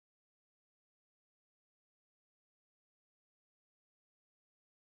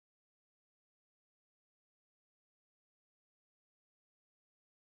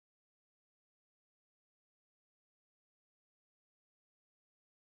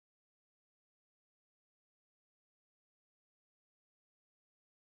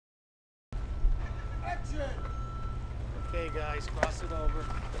ice, cross it over,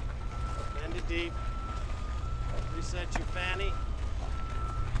 bend it deep, reset your fanny,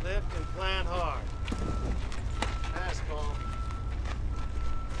 lift and plant hard. Pass ball,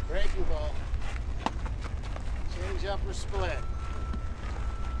 breaking ball, change up or split.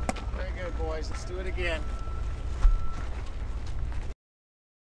 Very good, boys. Let's do it again.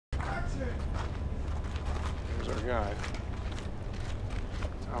 Here's our guy,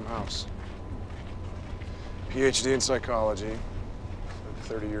 Tom House. PhD in psychology, spent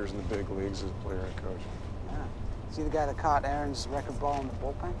 30 years in the big leagues as a player and coach. Yeah. Is he the guy that caught Aaron's record ball in the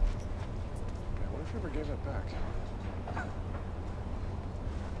bullpen? Yeah, what if he ever gave that back?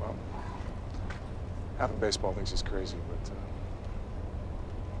 Well, half of baseball thinks he's crazy, but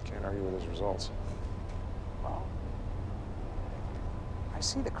can't argue with his results. Well, I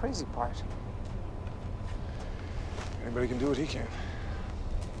see the crazy part. Anybody can do what he can.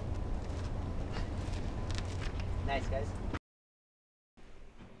 Nice, guys.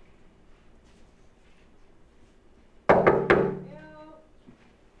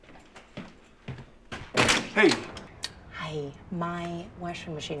 Hey! Hi, my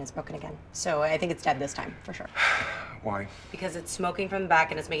washing machine is broken again. So I think it's dead this time, for sure. Why? Because it's smoking from the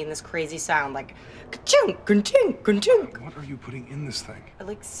back and it's making this crazy sound like ka-chunk, ka-chunk, ka-chunk. What are you putting in this thing? I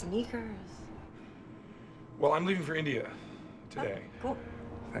like sneakers. Well, I'm leaving for India today. Oh, cool.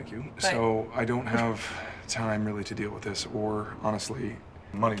 Thank you. So I don't have time really to deal with this, or honestly,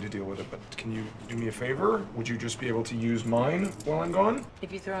 money to deal with it. But can you do me a favor? Would you just be able to use mine while I'm gone?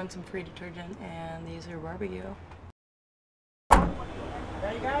 If you throw in some free detergent and these are barbecue.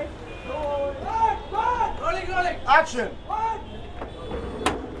 Ready, guys? Go! Rolling! Action!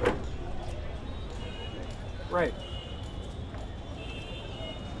 Ray.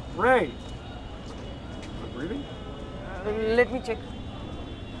 Ray. Breathing? Let me check.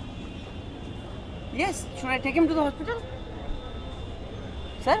 Yes, should I take him to the hospital?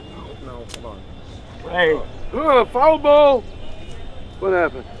 Sir? No, hold on. Ray. Foul ball! What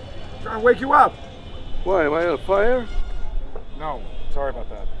happened? Trying to wake you up. Why, am I on fire? No, sorry about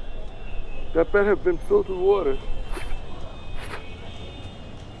that. That bet have been filled with water.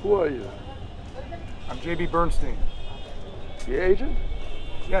 Who are you? I'm J.B. Bernstein. The agent?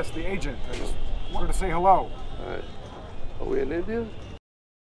 Yes, the agent. I just wanted to say hello. All right. Are we in India?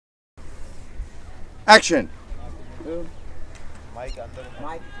 Action! Mike. It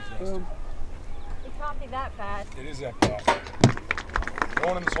can't be that bad. It is that bad. No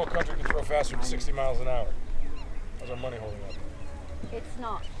one in this whole country can throw faster than 60 miles an hour. How's our money holding up? It's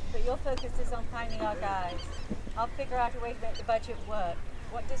not. But your focus is on finding our guys. I'll figure out a way to make the budget work.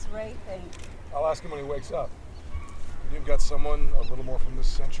 What does Ray think? I'll ask him when he wakes up. You've got someone a little more from this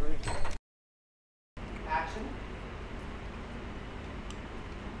century? Action.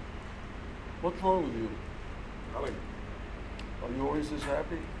 What's wrong with you? Nothing. Are you always this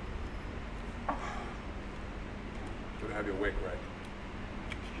happy? Good to have you awake, Ray.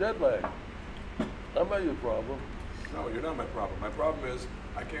 It's jet lag. I'm not your problem. No, you're not my problem. My problem is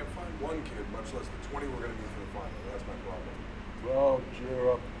I can't find one kid, much less the 20 we're going to need for the final. That's my problem. Well,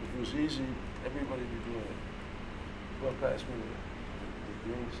 cheer up. If it was easy, everybody would be doing it. Well, pass me the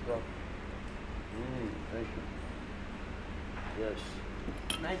green stuff. Thank you. Yes.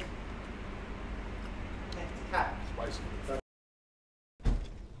 Nice. Cut. Spicy.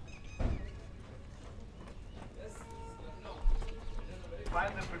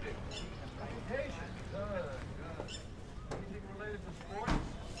 Find the predict. Anything related to sports?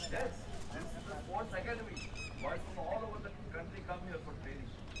 Yes, this is the sports academy. Boys from all over the country come here for training.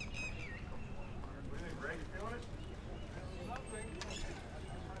 What do you think, Greg? You feeling it? Nothing.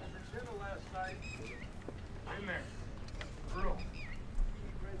 I had dinner last night. In there. Broll.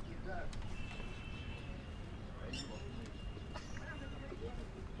 Great to death.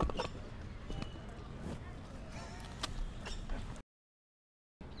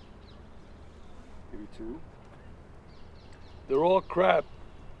 Maybe two. They're all crap.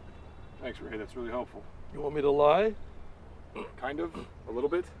 Thanks, Ray. That's really helpful. You want me to lie? Kind of. A little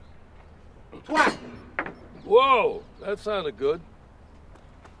bit. Whoa! That sounded good.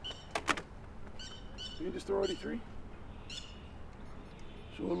 So you just throw 83?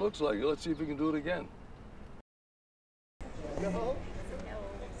 Sure looks like it. Let's see if we can do it again.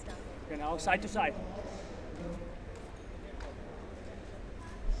 Okay, now side to side.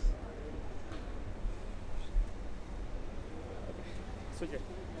 Switch it.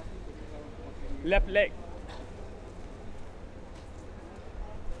 Left leg.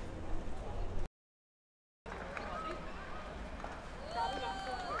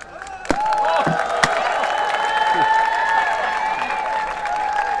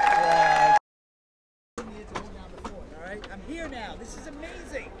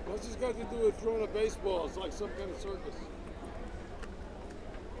 throwing a baseball. It's like some kind of circus.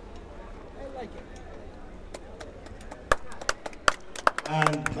 I like it.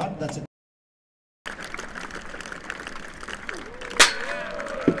 And cut, that's it.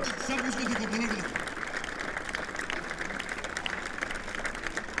 Сам пускай,